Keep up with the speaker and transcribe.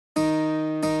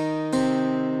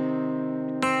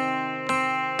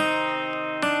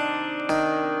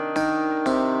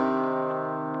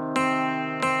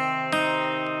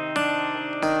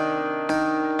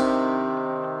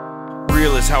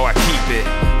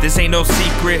This ain't no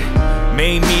secret.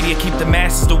 Main media keep the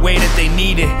masses the way that they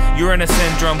need it. You're in a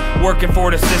syndrome, working for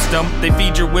the system. They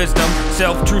feed your wisdom,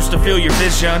 self-truths to fill your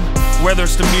vision. Whether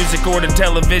it's the music or the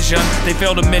television, they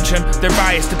fail to mention their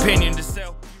biased opinion to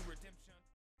sell you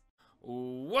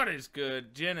redemption. What is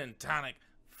good, gin and tonic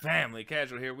family?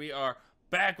 Casual here. We are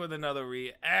back with another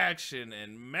reaction,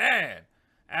 and man,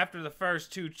 after the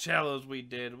first two cellos we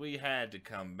did, we had to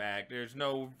come back. There's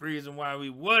no reason why we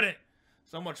wouldn't.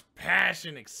 So much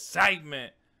passion,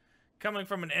 excitement, coming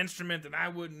from an instrument that I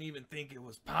wouldn't even think it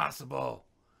was possible.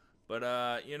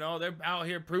 But, you know, they're out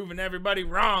here proving everybody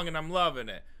wrong, and I'm loving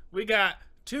it. We got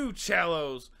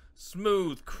 2CELLOS,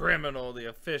 Smooth Criminal, the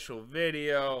official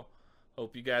video.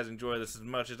 Hope you guys enjoy this as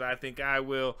much as I think I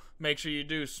will. Make sure you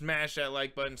do smash that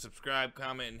like button, subscribe,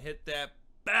 comment, and hit that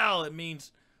bell. It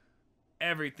means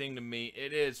everything to me.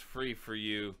 It is free for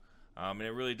you. And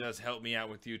it really does help me out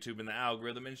with YouTube and the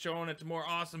algorithm and showing it to more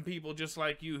awesome people just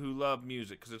like you who love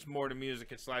music. Because it's more to music.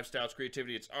 It's lifestyle, it's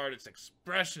creativity, it's art, it's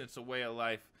expression, it's a way of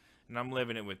life. And I'm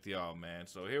living it with y'all, man.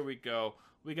 So here we go.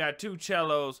 We got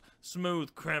 2CELLOS,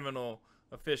 Smooth Criminal,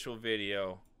 official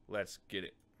video. Let's get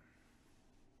it.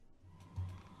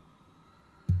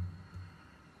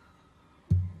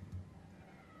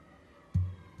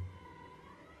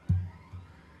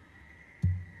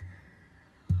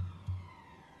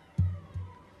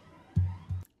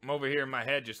 I'm over here in my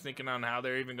head just thinking on how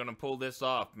they're even gonna pull this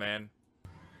off, man.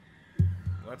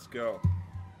 Let's go.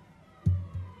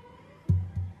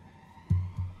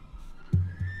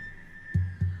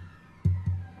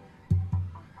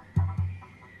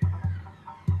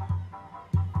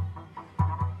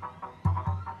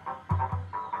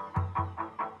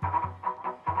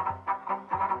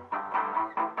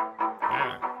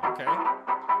 Ah, okay.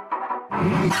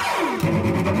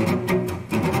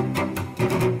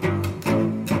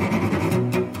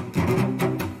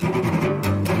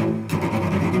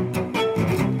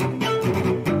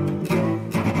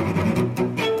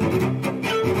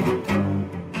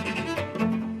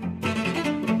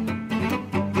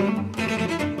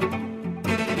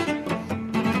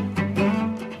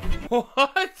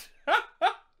 What?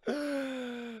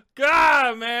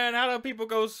 God, man, how do people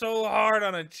go so hard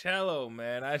on a cello,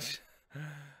 man?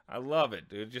 I love it,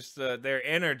 dude. Just their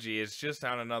energy is just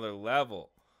on another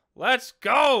level. Let's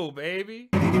go, baby.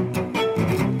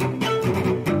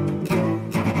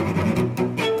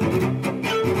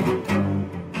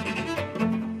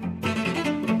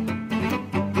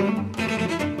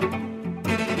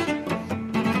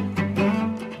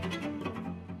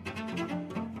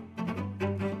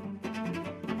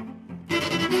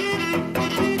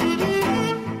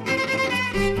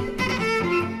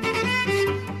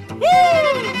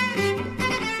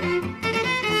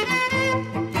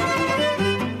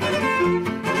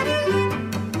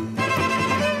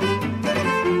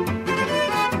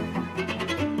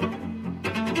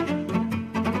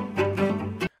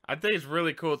 I think it's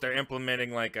really cool that they're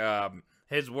implementing like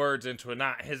his words into it,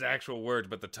 not his actual words,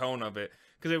 but the tone of it,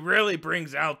 because it really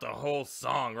brings out the whole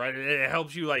song, right? It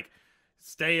helps you like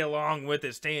stay along with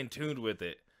it, stay in tune with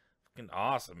it. Fucking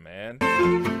awesome, man.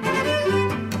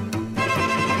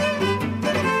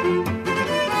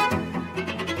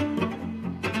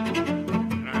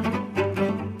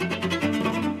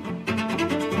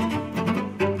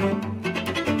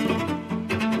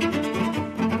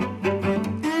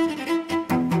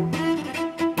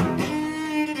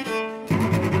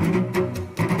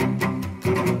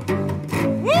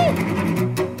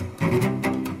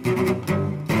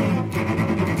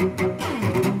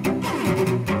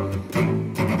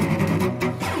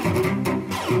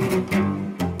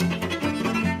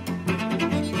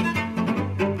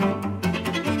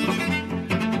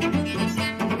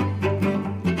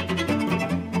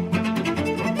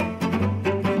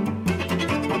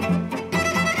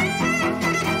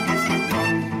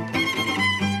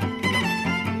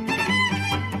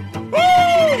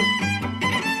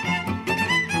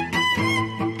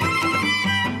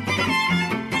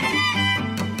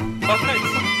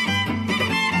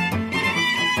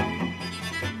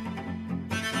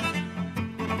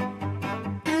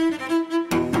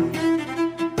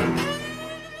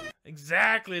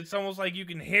 Exactly, it's almost like you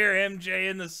can hear MJ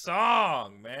in the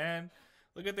song, man.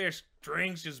 Look at their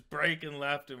strings just breaking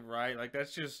left and right. Like,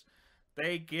 that's just,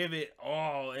 they give it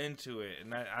all into it,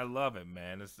 and I love it,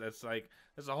 man. That's like,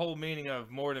 that's the whole meaning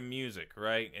of more than music,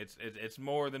 right? It's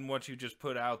more than what you just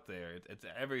put out there. It's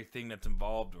everything that's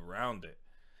involved around it.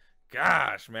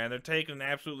 Gosh, man, they're taking an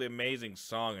absolutely amazing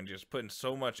song and just putting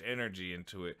so much energy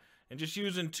into it, and just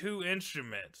using two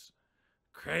instruments.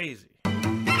 Crazy.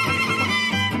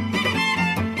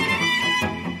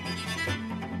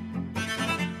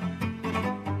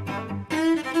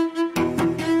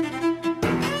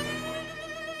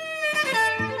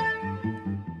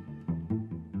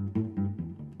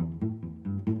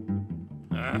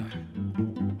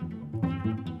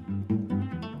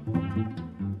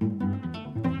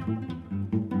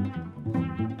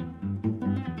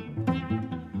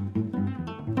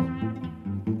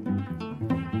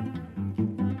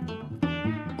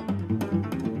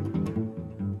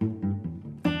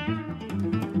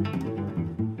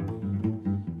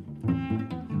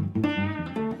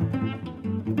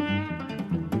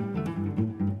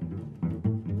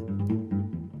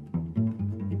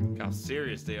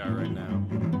 serious they are right now.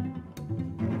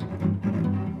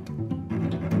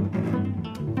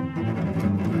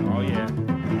 Oh yeah.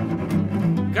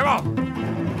 Come on!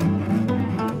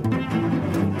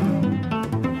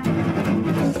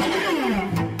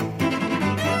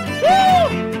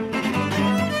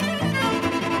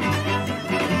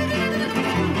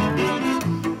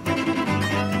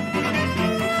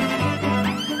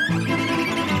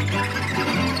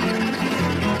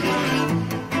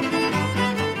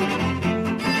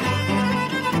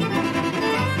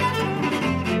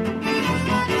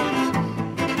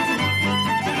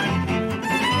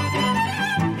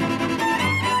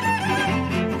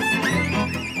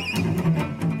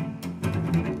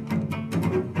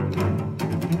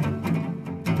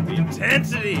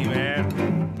 Intensity,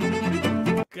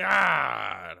 man.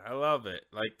 God, I love it.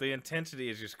 Like, the intensity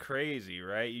is just crazy,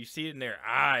 right? You see it in their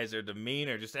eyes, their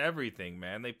demeanor, just everything,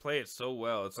 man. They play it so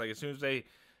well. It's like as soon as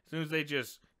they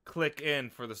just click in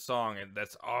for the song, and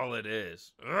that's all it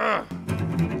is. Ugh.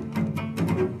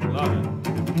 Love it.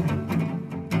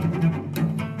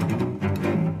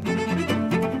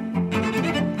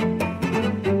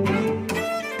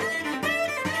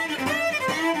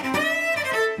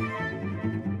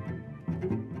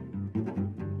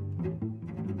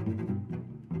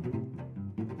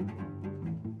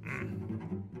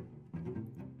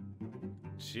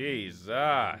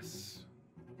 Jesus.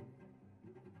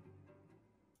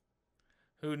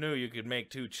 Who knew you could make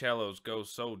 2CELLOS go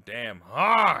so damn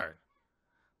hard?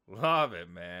 Love it,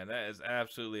 man. That is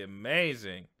absolutely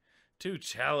amazing.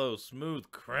 2CELLOS,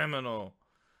 Smooth Criminal.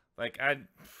 Like I'm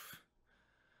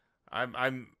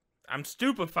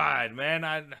stupefied,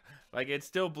 man. Like, it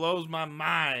still blows my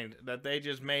mind that they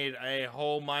just made a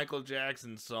whole Michael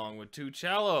Jackson song with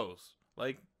 2CELLOS.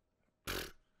 Like,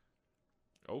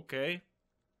 okay.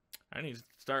 I need to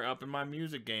start upping my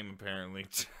music game, apparently.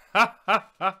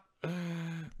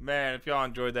 Man, if y'all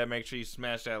enjoyed that, make sure you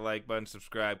smash that like button,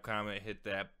 subscribe, comment, hit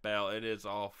that bell. It is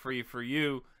all free for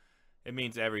you. It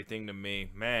means everything to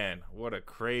me. Man, what a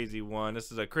crazy one.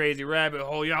 This is a crazy rabbit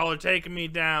hole y'all are taking me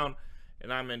down,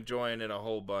 and I'm enjoying it a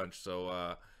whole bunch. So,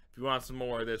 if you want some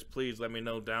more of this, please let me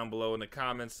know down below in the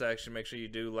comments section. Make sure you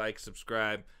do like,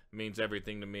 subscribe. It means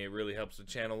everything to me. It really helps the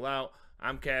channel out.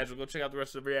 I'm Casual. Go check out the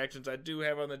rest of the reactions I do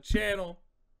have on the channel.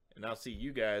 And I'll see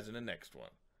you guys in the next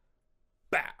one.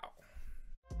 Bow.